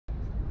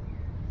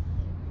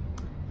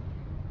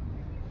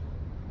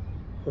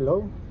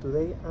Hello,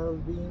 today I'll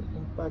be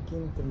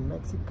unpacking the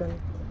Mexican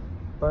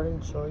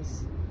parent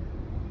choice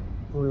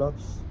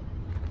pull-ups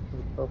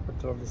with Paw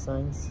Patrol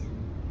designs.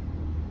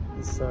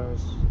 These are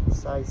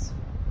size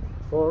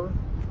 4.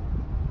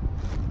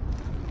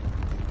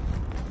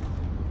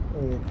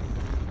 It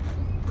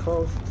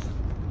costs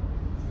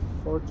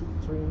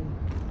 43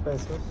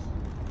 pesos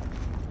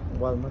in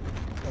Walmart,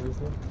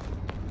 obviously.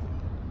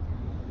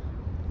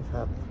 We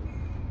have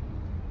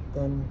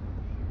 10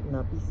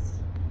 nappies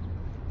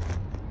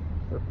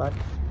per pack.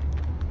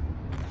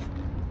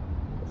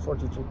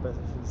 43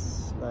 pesos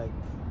is like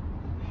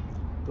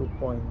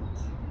 $2.4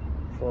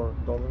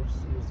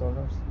 US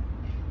dollars.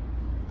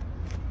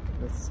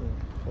 Let's see,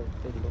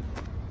 take a look.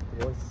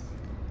 The voice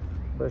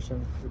version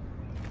with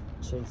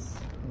Chase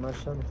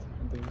Marshall,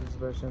 the used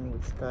version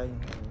with Sky and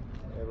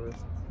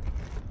Everest.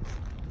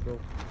 So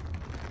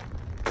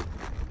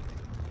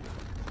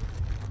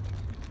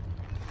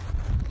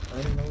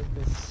I don't know if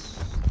this,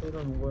 they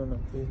don't want to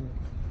fit me.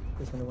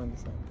 There's only one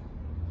design.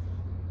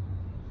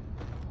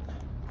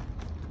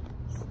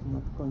 It's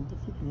not going to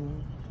fit me.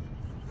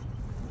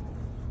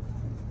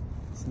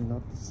 It's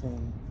not the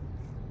same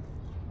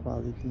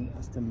quality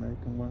as the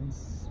American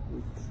ones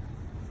with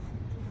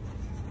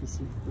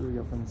easy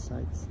reopen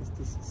sides.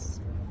 This is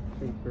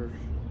paper.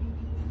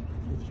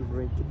 If you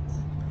break it,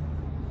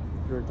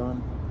 you're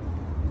done.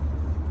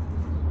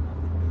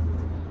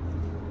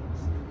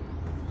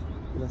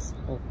 Let's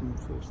open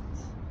first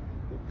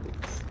the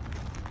bricks.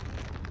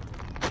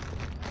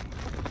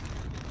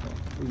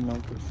 We know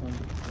there's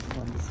only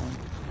one design.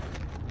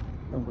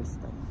 Don't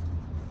waste time.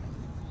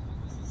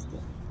 This is the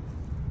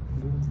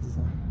green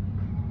design.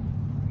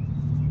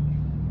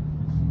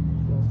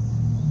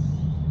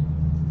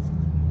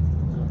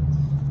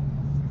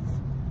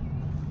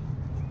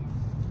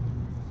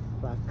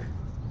 Back.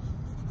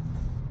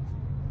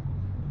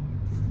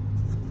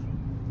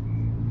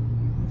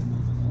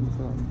 And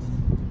front.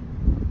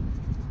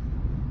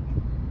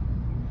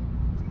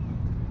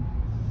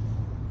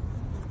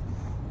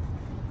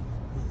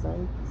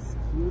 Design is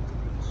cute,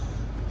 but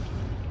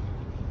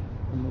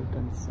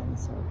American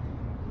designs are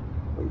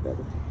way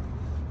better,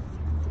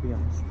 to be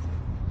honest.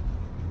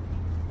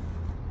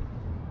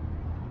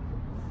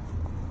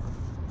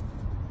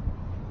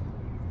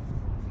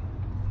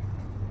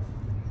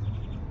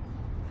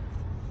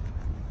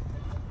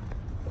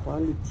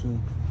 Quality.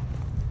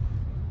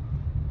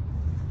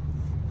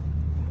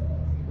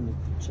 I need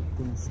to check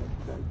the inside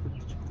diaper to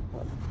check the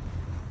quality.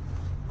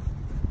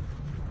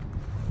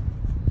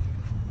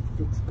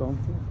 Looks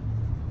comfy,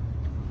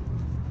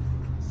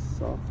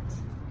 soft.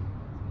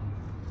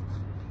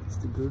 It's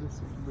the goodest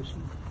of the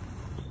machine.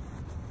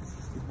 This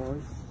is the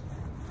voice.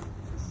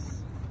 It's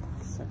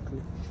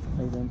exactly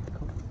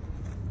identical.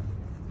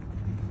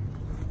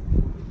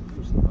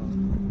 There's no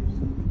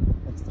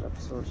extra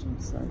absorption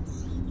sides.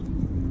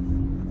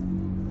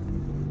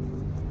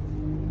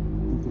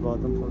 The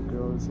bottom for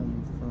girls and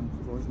the front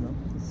for boys. No,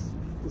 it's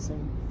the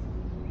same,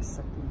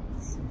 exactly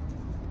the same.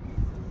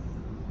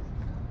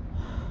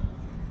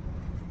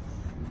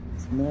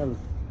 Smell.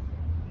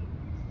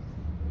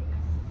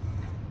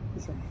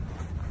 It's a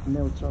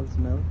neutral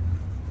smell,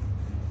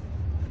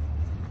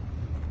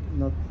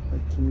 not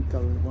a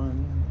chemical one,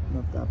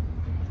 not a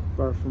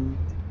perfumed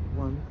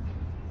one.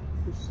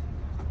 Just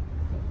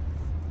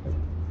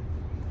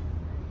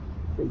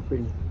very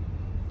pretty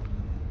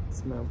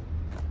smell.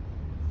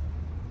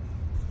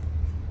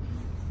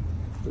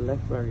 The leg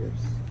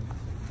barriers,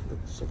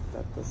 let's check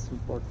that, that's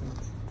important.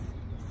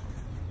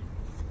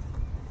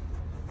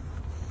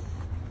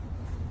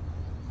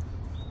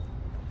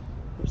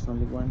 There's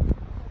only one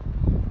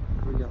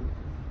real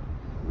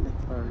leg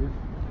barrier.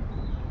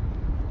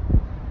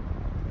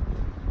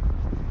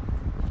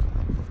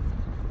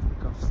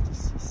 Because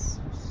this is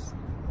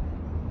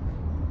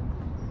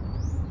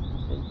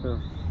paper,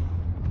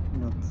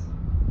 not,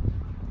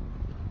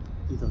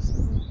 it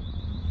doesn't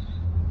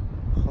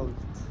hold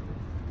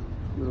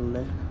your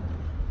leg.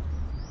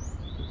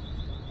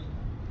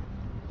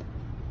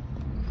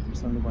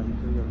 There's only one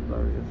real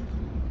barrier.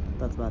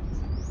 That's bad.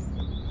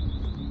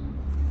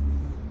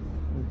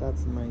 And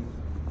that's my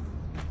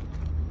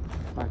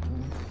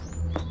packing.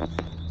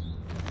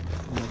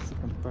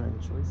 Mexican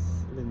parent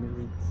choice. Let me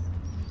read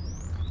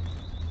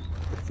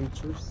the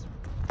features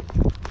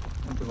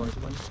and the voice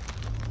one.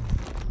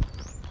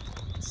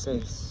 It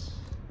says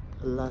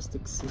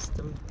elastic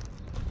system.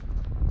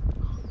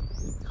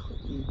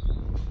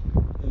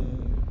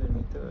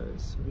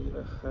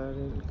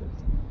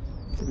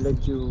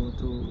 Let you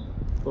to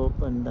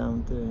up and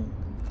down the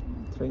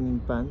training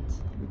band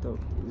without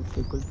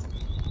difficulty,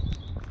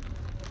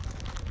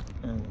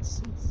 and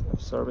it's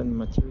absorbent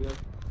material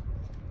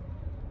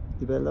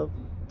developed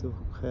to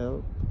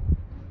help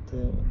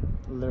the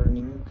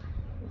learning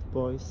of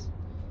boys,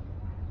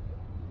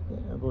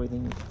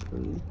 avoiding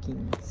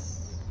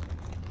leakings.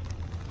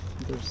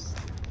 There's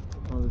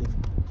only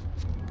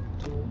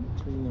 2,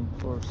 3,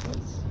 and 4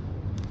 sizes.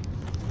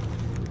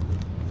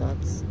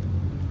 That's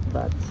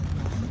bad.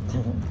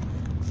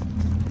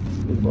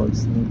 Big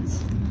boys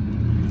needs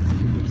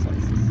bigger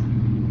sizes.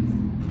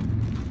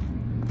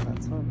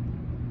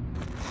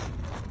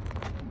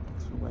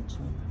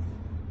 watching.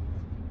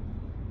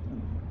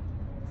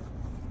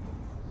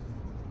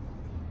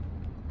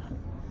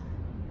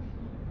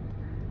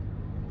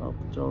 Paw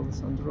Patrol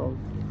is on the road.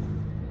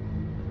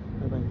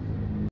 Bye bye.